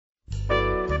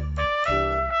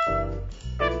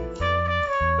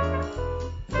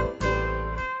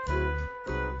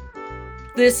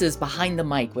This is Behind the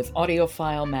Mic with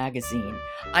AudioFile Magazine.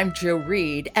 I'm Joe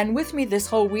Reed, and with me this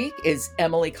whole week is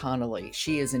Emily Connolly.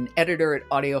 She is an editor at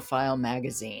AudioFile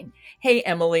Magazine. Hey,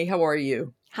 Emily, how are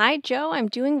you? Hi, Joe. I'm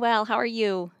doing well. How are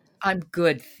you? I'm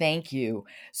good, thank you.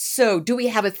 So, do we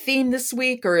have a theme this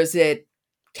week, or is it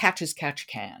catch as catch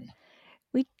can?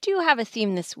 We do have a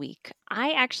theme this week.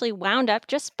 I actually wound up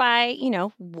just by,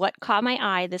 what caught my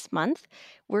eye this month.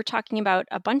 We're talking about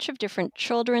a bunch of different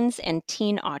children's and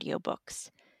teen audiobooks.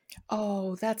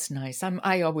 Oh, that's nice.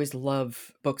 I always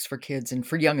love books for kids and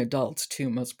for young adults too,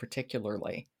 most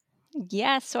particularly.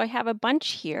 Yes, so I have a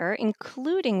bunch here,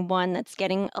 including one that's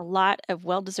getting a lot of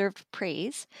well-deserved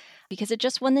praise because it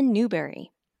just won the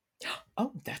Newbery.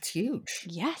 Oh, that's huge.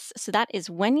 Yes, so that is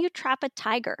When You Trap a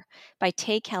Tiger by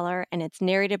Tay Keller, and it's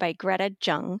narrated by Greta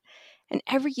Jung. And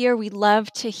every year we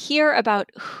love to hear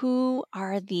about who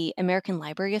are the American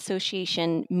Library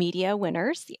Association media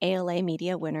winners, the ALA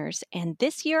media winners. And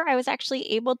this year I was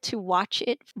actually able to watch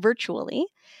it virtually.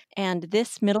 And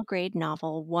this middle grade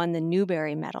novel won the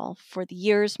Newbery Medal for the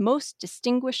year's most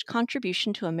distinguished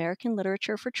contribution to American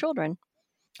literature for children.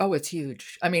 Oh, it's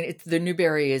huge. I mean, the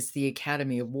Newbery is the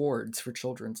Academy Awards for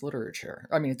children's literature.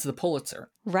 I mean, it's the Pulitzer.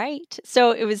 Right.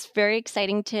 So it was very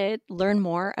exciting to learn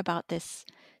more about this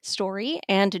story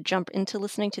and to jump into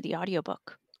listening to the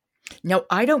audiobook. Now,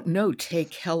 I don't know Tay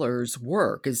Keller's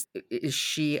work. Is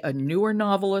she a newer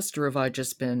novelist, or have I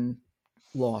just been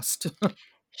lost?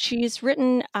 She's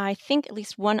written, I think, at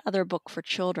least one other book for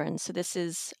children. So this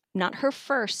is not her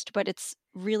first, but it's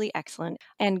really excellent.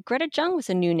 And Greta Jung was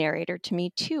a new narrator to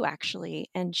me too, actually.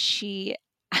 And she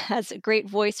has a great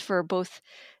voice for both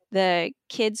the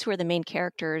kids who are the main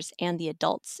characters and the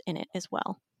adults in it as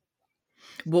well.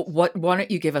 Well, why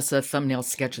don't you give us a thumbnail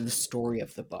sketch of the story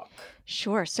of the book?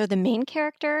 Sure. So the main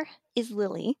character is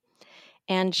Lily,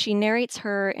 and she narrates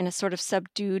her in a sort of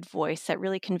subdued voice that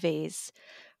really conveys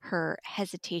her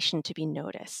hesitation to be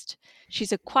noticed.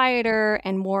 She's a quieter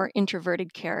and more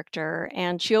introverted character,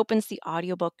 and she opens the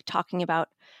audiobook talking about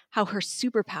how her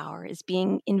superpower is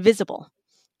being invisible,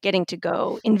 getting to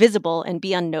go invisible and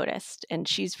be unnoticed. And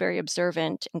she's very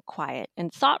observant and quiet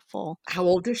and thoughtful. How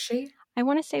old is she? I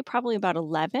want to say probably about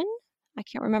 11. I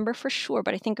can't remember for sure,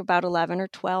 but I think about 11 or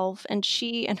 12. And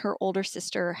she and her older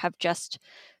sister have just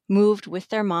moved with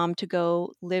their mom to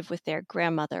go live with their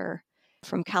grandmother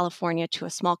from California to a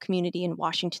small community in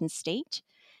Washington state.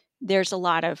 There's a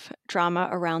lot of drama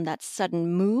around that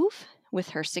sudden move,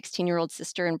 with her 16-year-old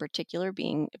sister in particular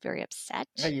being very upset.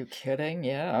 Are you kidding?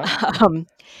 Yeah. Um,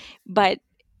 but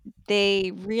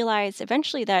they realize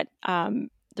eventually that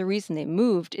the reason they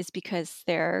moved is because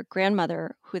their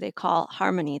grandmother, who they call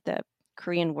Harmony, the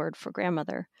Korean word for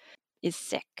grandmother, is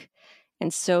sick.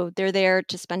 And so they're there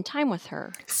to spend time with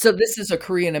her. So this is a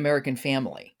Korean American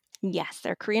family. Yes,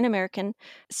 they're Korean American.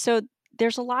 So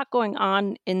there's a lot going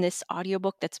on in this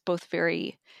audiobook that's it's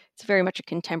very much a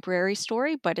contemporary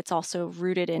story, but it's also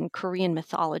rooted in Korean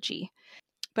mythology.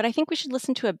 But I think we should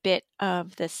listen to a bit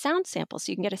of the sound sample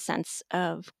so you can get a sense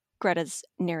of Greta's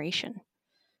narration.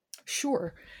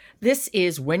 Sure. This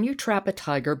is When You Trap a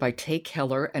Tiger by Tay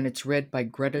Keller, and it's read by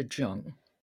Greta Jung.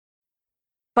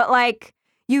 But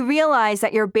you realize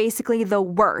that you're basically the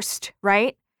worst,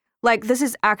 right? This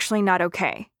is actually not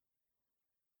okay.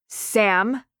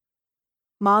 Sam.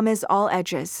 Mom is all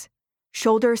edges,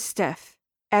 shoulders stiff,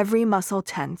 every muscle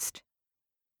tensed.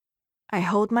 I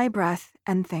hold my breath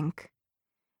and think.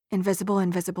 Invisible,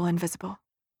 invisible, invisible.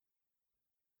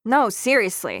 No,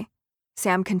 seriously,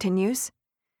 Sam continues.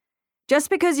 Just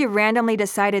because you randomly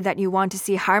decided that you want to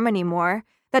see Harmony more,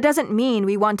 that doesn't mean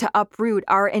we want to uproot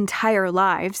our entire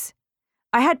lives.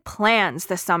 I had plans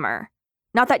this summer.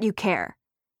 Not that you care.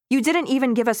 You didn't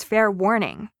even give us fair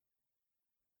warning.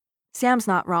 Sam's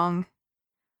not wrong.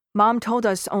 Mom told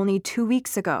us only 2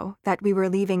 weeks ago that we were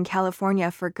leaving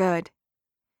California for good.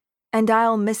 And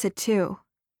I'll miss it too.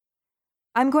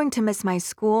 I'm going to miss my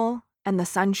school and the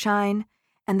sunshine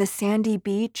and the sandy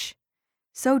beach,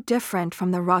 so different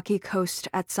from the rocky coast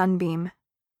at Sunbeam.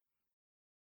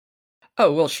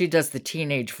 Oh, well, she does the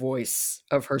teenage voice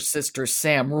of her sister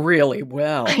Sam really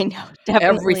well. I know, definitely.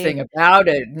 Everything about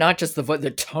it, not just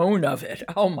the tone of it.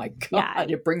 Oh my God, Yeah.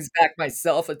 it brings back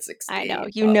myself at 16. I know,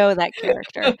 you know that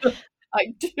character.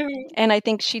 I do. And I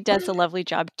think she does a lovely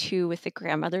job too with the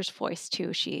grandmother's voice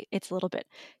too. It's a little bit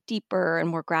deeper and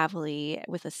more gravelly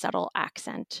with a subtle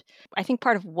accent. I think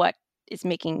part of what is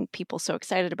making people so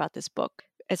excited about this book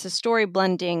is a story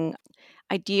blending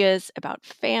ideas about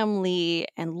family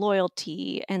and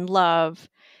loyalty and love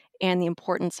and the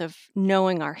importance of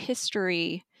knowing our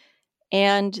history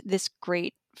and this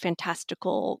great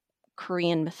fantastical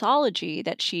Korean mythology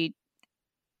that she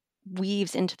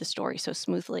weaves into the story so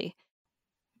smoothly.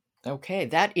 Okay,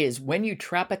 that is When You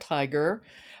Trap a Tiger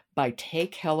by Tay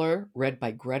Keller, read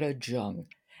by Greta Jung.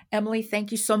 Emily,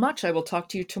 thank you so much. I will talk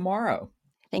to you tomorrow.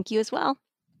 Thank you as well.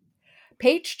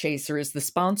 Page Chaser is the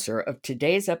sponsor of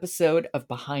today's episode of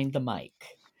Behind the Mic.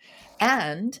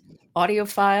 And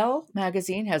AudioFile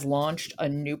magazine has launched a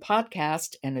new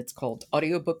podcast, and it's called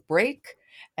Audiobook Break.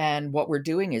 And what we're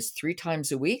doing is 3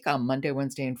 times a week on Monday,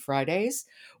 Wednesday, and Fridays,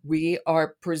 we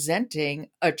are presenting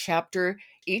a chapter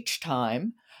each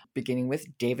time, beginning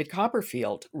with David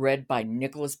Copperfield, read by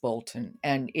Nicholas Bolton.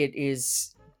 And it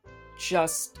is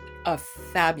just a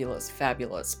fabulous,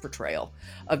 fabulous portrayal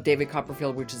of David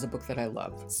Copperfield, which is a book that I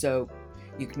love. So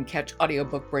you can catch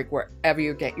Audiobook Break wherever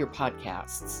you get your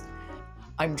podcasts.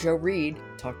 I'm Jo Reed.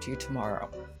 Talk to you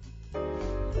tomorrow.